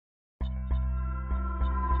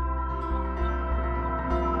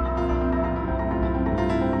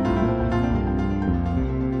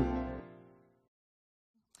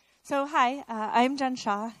So hi, I'm Jenn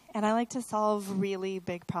Shaw, and I like to solve really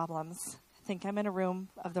big problems. I think I'm in a room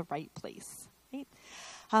of the right place. Right?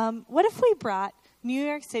 What if we brought New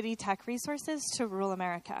York City tech resources to rural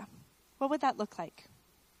America? What would that look like?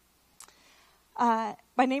 My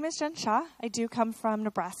name is Jenn Shaw. I do come from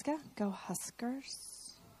Nebraska. Go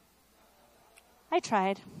Huskers. I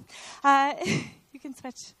tried. You can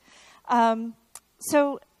switch. But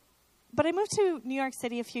I moved to New York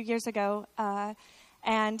City a few years ago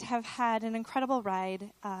and have had an incredible ride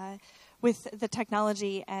with the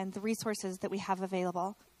technology and the resources that we have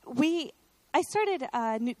available. I started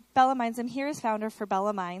Bella Minds. I'm here as founder for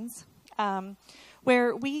Bella Minds,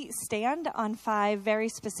 where we stand on 5 very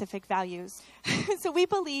specific values. So we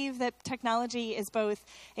believe that technology is both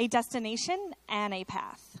a destination and a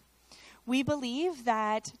path. We believe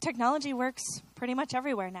that technology works pretty much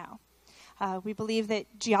everywhere now. We believe that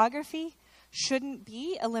geography shouldn't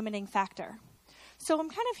be a limiting factor. So I'm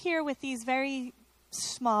kind of here with these very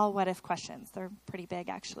small what-if questions. They're pretty big,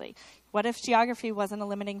 actually. What if geography wasn't a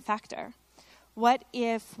limiting factor? What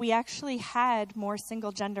if we actually had more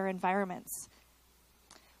single-gender environments?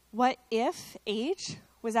 What if age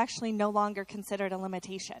was actually no longer considered a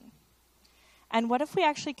limitation? And what if we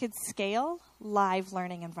actually could scale live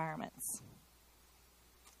learning environments?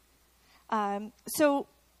 So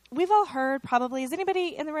we've all heard probably, has anybody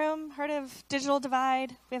in the room heard of digital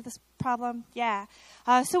divide? We have this problem? Yeah.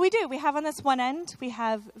 So we do. We have on this one end, we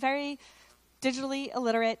have very digitally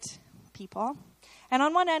illiterate people. And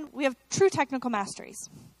on one end, we have true technical masteries.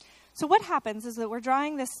 So what happens is that we're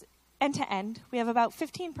drawing this end to end. We have about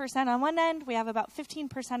 15% on one end, we have about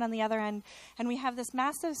 15% on the other end, and we have this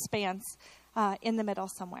massive span in the middle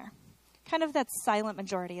somewhere. Kind of that silent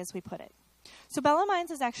majority, as we put it. So Bella Minds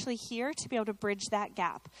is actually here to be able to bridge that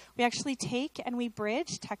gap. We actually take and we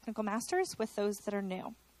bridge technical masters with those that are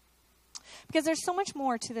new. Because there's so much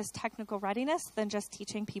more to this technical readiness than just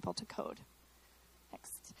teaching people to code.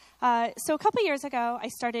 Next. So a couple years ago, I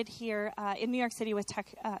started here in New York City with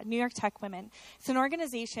NYTechWomen. It's an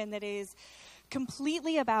organization that is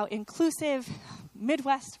completely about inclusive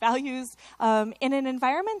Midwest values in an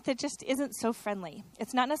environment that just isn't so friendly.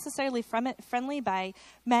 It's not necessarily friendly by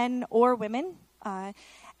men or women,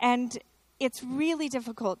 and it's really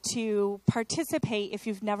difficult to participate if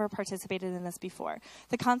you've never participated in this before.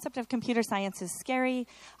 The concept of computer science is scary.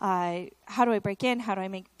 How do I break in? How do I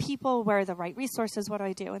make people? Where are the right resources? What do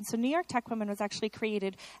I do? And so NYTechWomen was actually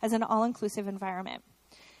created as an all-inclusive environment,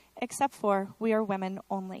 except for we are women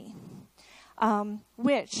only.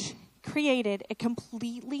 Which created a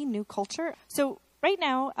completely new culture. So right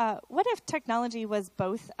now, what if technology was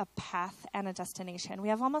both a path and a destination? We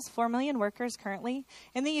have almost 4 million workers currently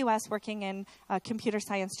in the U.S. working in computer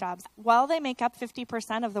science jobs. While they make up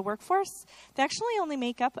 50% of the workforce, they actually only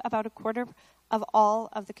make up about a quarter of all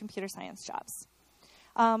of the computer science jobs.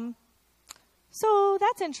 So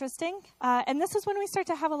that's interesting. And this is when we start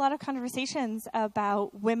to have a lot of conversations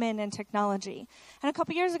about women and technology. And a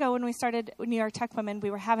couple years ago when we started NYTechWomen, we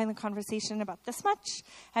were having the conversation about this much,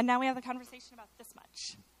 and now we have the conversation about this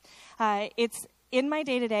much. It's in my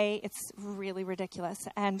day-to-day, it's really ridiculous.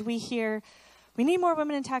 And we hear, we need more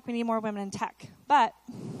women in tech, we need more women in tech. But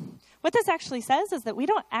what this actually says is that we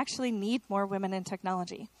don't actually need more women in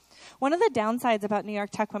technology. One of the downsides about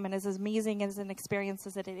NYTechWomen, as amazing as an experience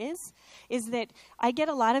as it is that I get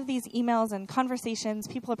a lot of these emails and conversations,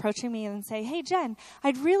 people approaching me and say, hey, Jen,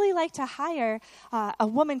 I'd really like to hire a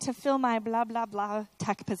woman to fill my blah, blah, blah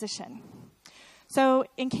tech position. So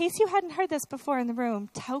in case you hadn't heard this before in the room,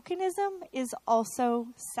 tokenism is also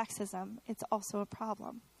sexism. It's also a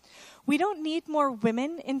problem. We don't need more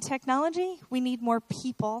women in technology. We need more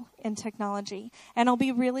people in technology. And I'll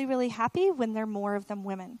be really, really happy when there are more of them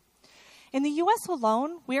women. In the U.S.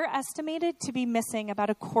 alone, we're estimated to be missing about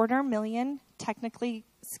 250,000 technically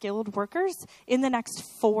skilled workers in the next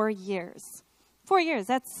 4 years. 4 years,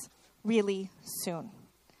 that's really soon.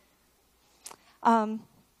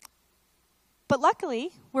 But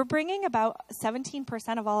luckily, we're bringing about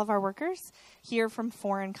 17% of all of our workers here from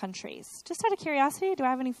foreign countries. Just out of curiosity, do I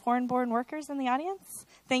have any foreign-born workers in the audience?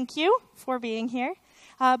 Thank you for being here.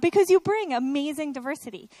 Because you bring amazing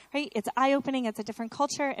diversity, right? It's eye-opening, it's a different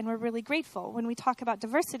culture, and we're really grateful. When we talk about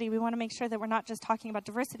diversity, we want to make sure that we're not just talking about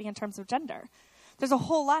diversity in terms of gender. There's a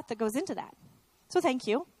whole lot that goes into that. So thank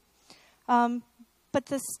you. But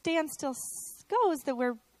the standstill goes that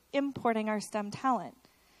we're importing our STEM talent,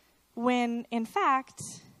 when, in fact,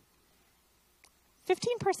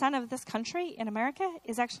 15% of this country in America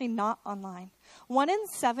is actually not online. 1 in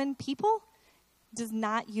 7 people does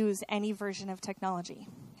not use any version of technology.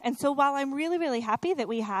 And so while I'm really, really happy that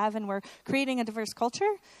we have and we're creating a diverse culture,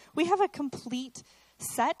 we have a complete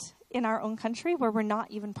set in our own country where we're not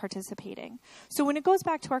even participating. So when it goes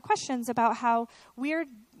back to our questions about how we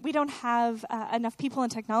don't have enough people in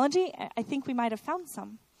technology, I think we might have found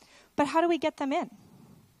some. But how do we get them in?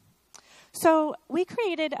 So we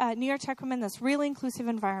created NYTechWomen, this really inclusive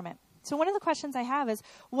environment. So one of the questions I have is,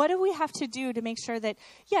 what do we have to do to make sure that,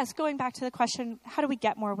 yes, going back to the question, how do we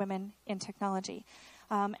get more women in technology?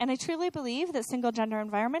 And I truly believe that single-gender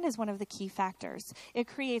environment is one of the key factors. It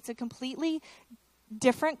creates a completely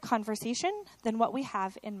different conversation than what we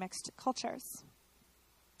have in mixed cultures.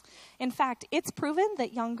 In fact, it's proven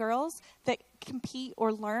that young girls that compete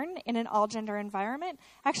or learn in an all-gender environment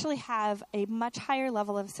actually have a much higher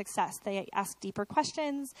level of success. They ask deeper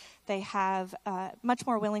questions, they have much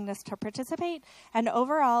more willingness to participate, and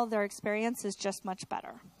overall their experience is just much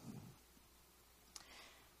better.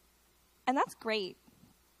 And that's great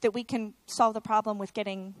that we can solve the problem with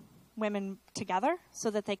getting women together so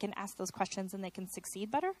that they can ask those questions and they can succeed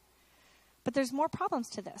better. But there's more problems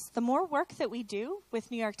to this. The more work that we do with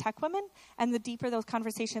NYTechWomen and the deeper those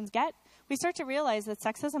conversations get, we start to realize that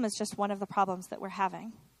sexism is just one of the problems that we're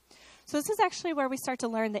having. So this is actually where we start to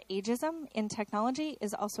learn that ageism in technology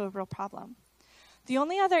is also a real problem. The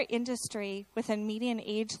only other industry with a median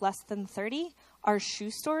age less than 30 are shoe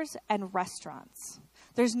stores and restaurants.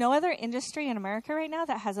 There's no other industry in America right now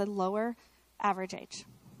that has a lower average age.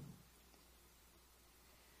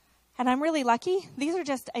 And I'm really lucky. These are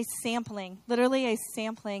just a sampling, literally a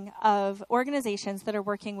sampling of organizations that are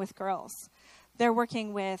working with girls. They're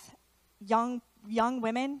working with young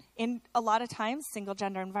women in, a lot of times,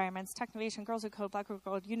 single-gender environments, Technovation, Girls Who Code, Black Who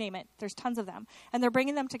Code, you name it. There's tons of them. And they're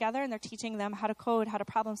bringing them together, and they're teaching them how to code, how to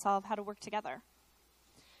problem solve, how to work together.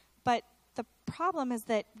 But the problem is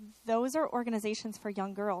that those are organizations for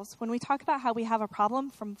young girls. When we talk about how we have a problem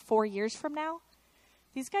from 4 years from now,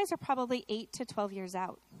 these guys are probably 8 to 12 years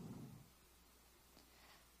out.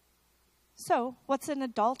 So, what's an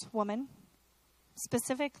adult woman,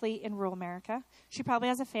 specifically in rural America? She probably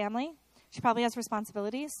has a family. She probably has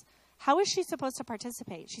responsibilities. How is she supposed to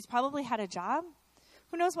participate? She's probably had a job.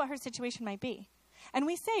 Who knows what her situation might be? And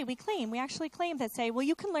we actually claim that say, well,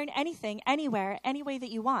 you can learn anything, anywhere, any way that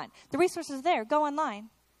you want. The resources are there. Go online.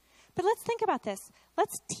 But let's think about this.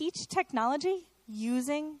 Let's teach technology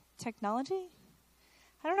using technology.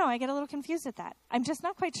 I don't know. I get a little confused at that. I'm just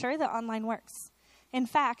not quite sure that online works. In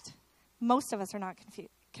fact, most of us are not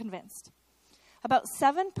convinced. About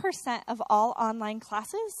 7% of all online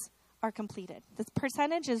classes are completed. This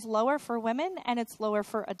percentage is lower for women, and it's lower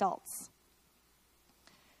for adults.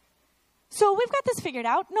 So we've got this figured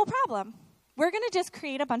out, no problem. We're going to just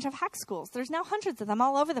create a bunch of hack schools. There's now hundreds of them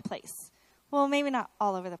all over the place. Well, maybe not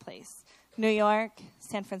all over the place. New York,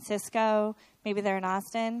 San Francisco, maybe they're in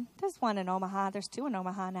Austin. There's one in Omaha. There's 2 in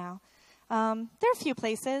Omaha now. There are a few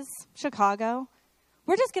places, Chicago.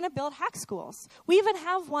 We're just going to build hack schools. We even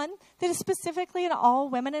have one that is specifically an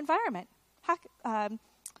all-women environment. Hack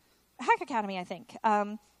Academy, I think.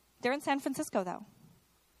 They're in San Francisco, though.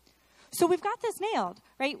 So we've got this nailed,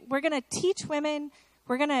 right? We're going to teach women.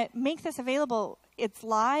 We're going to make this available. It's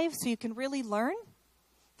live, so you can really learn.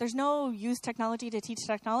 There's no use technology to teach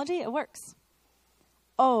technology. It works.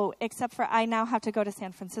 Oh, except for I now have to go to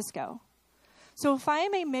San Francisco. So if I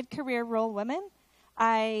am a mid-career rural woman,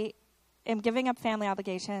 I am giving up family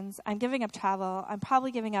obligations. I'm giving up travel. I'm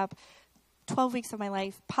probably giving up 12 weeks of my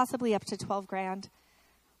life, possibly up to 12 grand.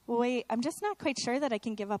 Wait, I'm just not quite sure that I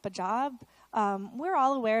can give up a job. We're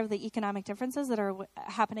all aware of the economic differences that are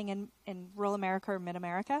happening in rural America or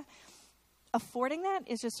mid-America. Affording that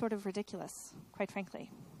is just sort of ridiculous, quite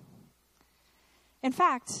frankly. In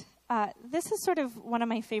fact, this is sort of one of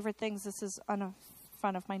my favorite things. This is on the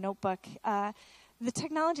front of my notebook. The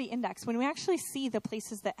technology index, when we actually see the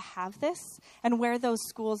places that have this and where those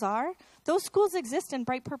schools exist in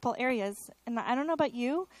bright purple areas. And I don't know about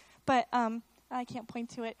you, but I can't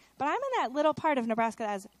point to it. But I'm in that little part of Nebraska that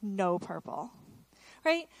has no purple,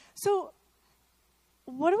 right? So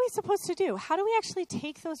what are we supposed to do? How do we actually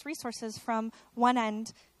take those resources from one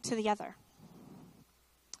end to the other?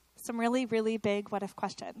 Some really, really big what-if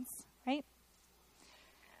questions, right?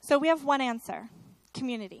 So we have one answer,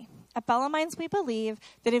 community. At Bella Minds, we believe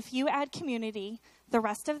that if you add community, the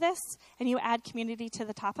rest of this, and you add community to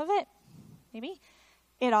the top of it, maybe,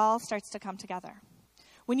 it all starts to come together.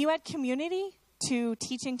 When you add community to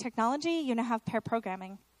teaching technology, you now have pair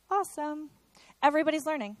programming. Awesome. Everybody's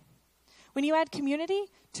learning. When you add community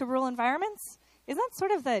to rural environments, isn't that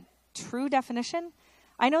sort of the true definition?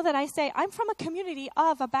 I know that I say, I'm from a community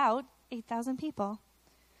of about 8,000 people.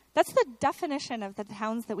 That's the definition of the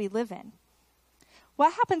towns that we live in.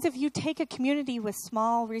 What happens if you take a community with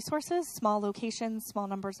small resources, small locations, small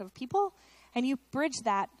numbers of people, and you bridge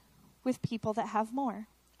that with people that have more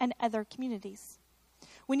and other communities.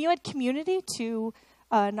 When you add community to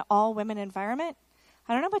an all-women environment,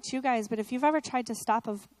 I don't know about you guys, but if you've ever tried to stop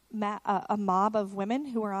a mob of women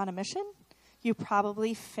who are on a mission, you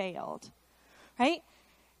probably failed, right?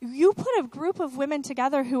 You put a group of women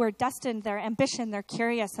together who are destined, they're ambitious, they're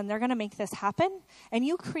curious, and they're going to make this happen, and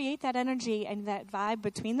you create that energy and that vibe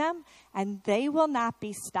between them, and they will not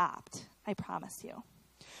be stopped, I promise you.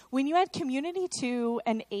 When you add community to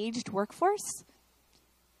an aged workforce,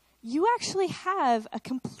 you actually have a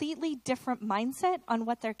completely different mindset on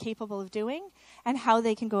what they're capable of doing and how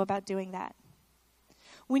they can go about doing that.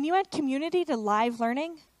 When you add community to live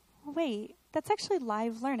learning, wait, that's actually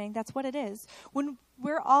live learning. That's what it is. When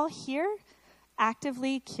we're all here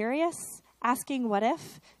actively curious, asking what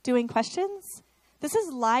if, doing questions, this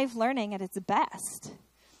is live learning at its best.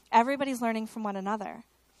 Everybody's learning from one another.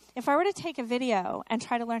 If I were to take a video and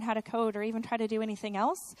try to learn how to code or even try to do anything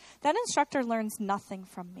else, that instructor learns nothing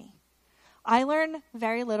from me. I learn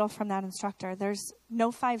very little from that instructor. There's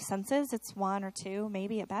no 5 senses. It's 1 or 2,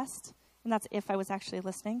 maybe at best. And that's if I was actually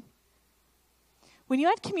listening. When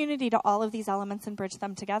you add community to all of these elements and bridge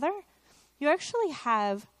them together, you actually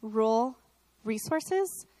have rural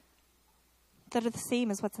resources that are the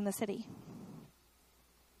same as what's in the city.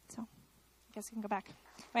 So I guess you can go back.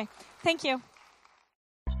 Anyway, thank you.